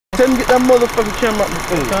Tell him get that motherfucking camera out the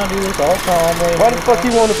face. Trying to do this all calm, man. Why the fuck he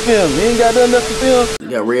want to film? He ain't got nothing else to film. You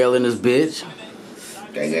got rail in this bitch.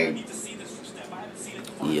 Gang.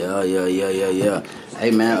 Yeah.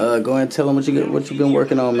 Hey man, go ahead and tell them what you been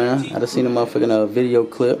working on, man. I just seen a motherfucking video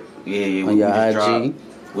clip. Yeah. On your IG.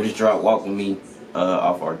 We just dropped "Walk With Me"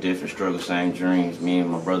 off our Different Struggles, Same Dreams. Me and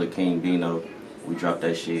my brother King Bino, we dropped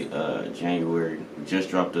that shit January. We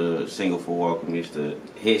just dropped a single for "Walk With Me." It's the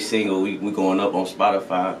hit single. We going up on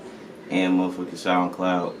Spotify and motherfucking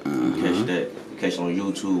SoundCloud. Catch that. Catch it on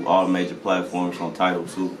YouTube, all the major platforms, on Tidal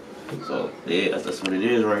too. So yeah, that's what it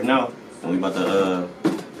is right now. And we about to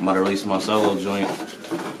release my solo joint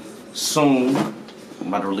soon. I'm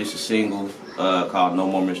about to release a single called "No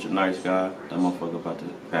More Mr. Nice Guy." That motherfucker about to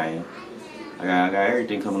bang. I got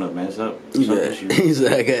everything coming up, man. It's up. He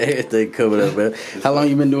said I got everything coming up, man. How long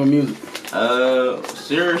you been doing music?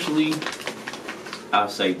 Seriously, I'll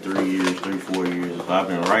say 3 years, 4 years. So I've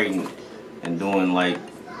been writing and doing like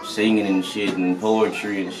singing and shit and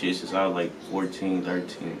poetry and shit since I was like 14,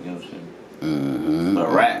 13, you know what I'm saying?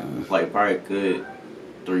 But rap, like probably good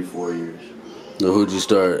 3-4 years. So who'd you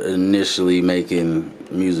start initially making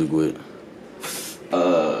music with?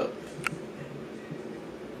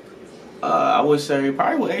 I would say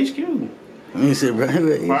probably with HQ. You said probably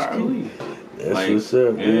with HQ? Probably. That's like, what's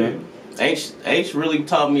up, man. H really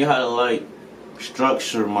taught me how to like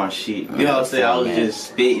structure my shit. You know what I'm saying? I was just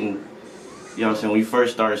spitting. You know what I'm saying? When you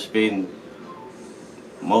first started spitting,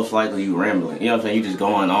 most likely you rambling. You know what I'm saying? You just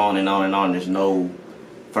going on and on and on. There's no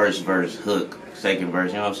first verse, hook, second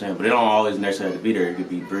verse. You know what I'm saying? But it don't always necessarily have to be there. It could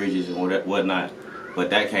be bridges and whatnot. But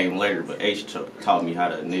that came later. But H taught me how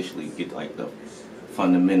to initially get like the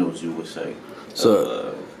fundamentals, you would say.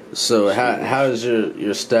 So how has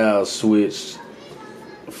your style switched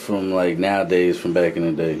from like nowadays from back in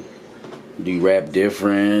the day? Do you rap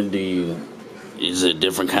different? Is it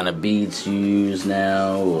different kind of beats you use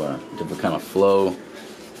now, or different kind of flow?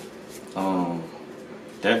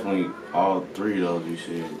 Definitely all three of those you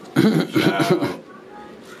said. Style,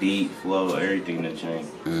 beat, flow, everything that changed.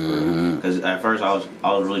 Because at first I was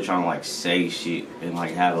really trying to like say shit and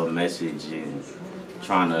like have a message and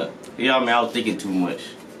trying to, you know what I mean? I was thinking too much.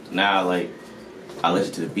 Now like I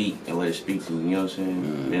listen to the beat and let it speak to me. You know what I'm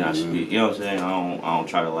saying? Then I speak. You know what I'm saying? I don't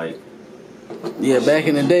try to like. Yeah, back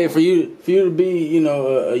in the day, for you to be, you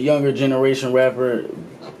know, a younger generation rapper,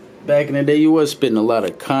 back in the day, you was spitting a lot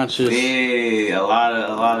of conscious. Yeah, a lot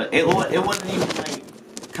of. It wasn't even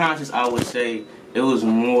like conscious. I would say it was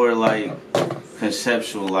more like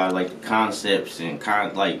conceptual, like concepts and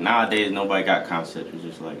like nowadays nobody got concepts. It's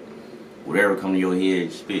just like whatever come to your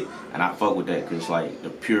head, spit, and I fuck with that because it's like the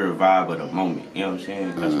pure vibe of the moment. You know what I'm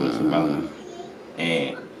saying? That's what it's about.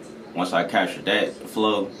 And once I captured that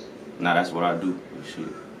flow. Now that's what I do with shit.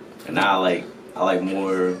 And now I like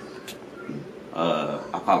more,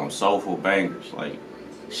 I call them soulful bangers. Like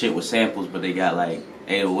shit with samples, but they got like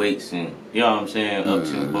 808s and, you know what I'm saying, up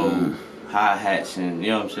tempo, hi-hats and, you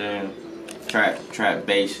know what I'm saying, trap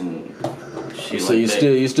bass and shit so like you that.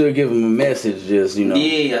 you still give them a message, just, you know.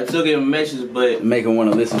 Yeah, I still give them a message, but make them want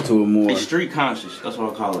to listen to it more. It's street conscious. That's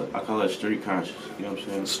what I call it. I call it street conscious. You know what I'm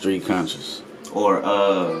saying? Street conscious. Or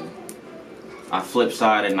I flip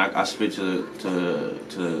side and I spit to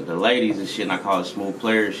the ladies and shit, and I call it smooth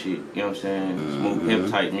player shit. You know what I'm saying? Smooth pimp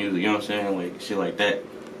type music. You know what I'm saying? Like shit like that.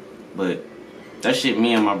 But that shit,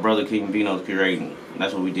 me and my brother King Bino's curating.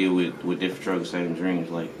 That's what we did with Different Struggles, Same Dreams.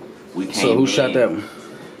 Like we came. So who shot that one?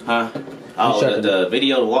 Huh? Oh, the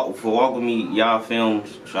video for Walk With Me, Y'all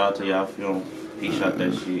FILMZ. Shout out to Y'all FILMZ. He shot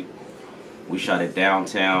that shit. We shot it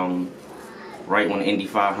downtown, right when the Indy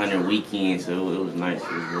 500 weekend. So it was nice.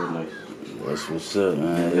 It was real nice. That's what's up,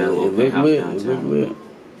 man. It look lit. It look lit.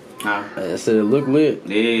 Huh? I said it look lit.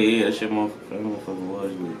 Yeah, that shit motherfucker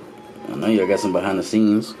was lit. I know y'all got some behind the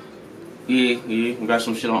scenes. Yeah. We got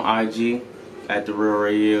some shit on IG at The Real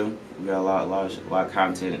Radio. We got a lot of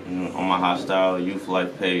content on my Hostile Youth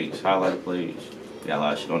Life page, highlight page. We got a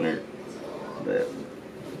lot of shit on there. But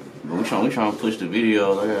we trying to push the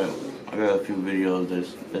videos. I got a few videos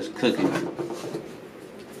that's cooking.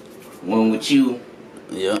 One with you.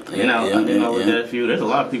 Yeah. With that few. There's a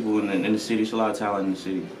lot of people in the city. There's a lot of talent in the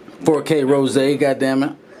city. 4K Rose,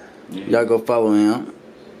 goddammit. Yeah. Y'all go follow him.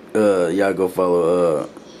 Y'all go follow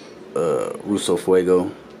Russo Fuego. You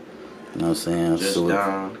know what I'm saying? Just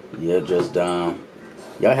Down. Yeah, Just Down.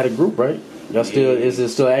 Y'all had a group, right? Y'all still, is it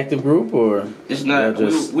still an active group, or it's not?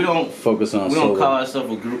 We don't focus on. We don't solo? call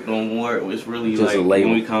ourselves a group no more. It's really just like a label.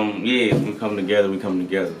 when we come together, we come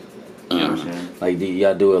together. You know what I'm saying? Like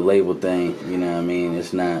y'all do a label thing, you know what I mean?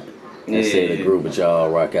 It's not necessarily a group, but y'all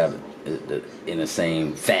rock out in the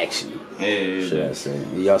same faction. Yeah, Should I say?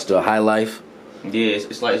 Y'all still High Life? Yeah,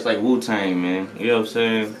 it's like Wu-Tang, man. You know what I'm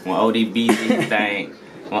saying? When ODB did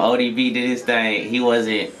his thing, he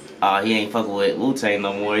wasn't. He ain't fucking with Wu-Tang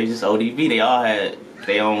no more. He's just ODB. They all had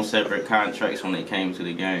their own separate contracts when they came to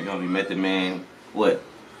the gang. You know, Method Man, what?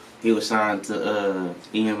 He was signed to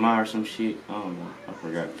EMI or some shit. I don't know. I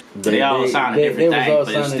forgot. They all signed a different thing,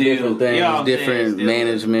 but it's still different things, you know what I'm different saying?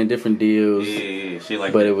 management, different deals. Yeah, shit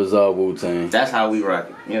like but that. it was all Wu-Tang. That's how we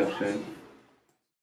rock it. You know what I'm saying?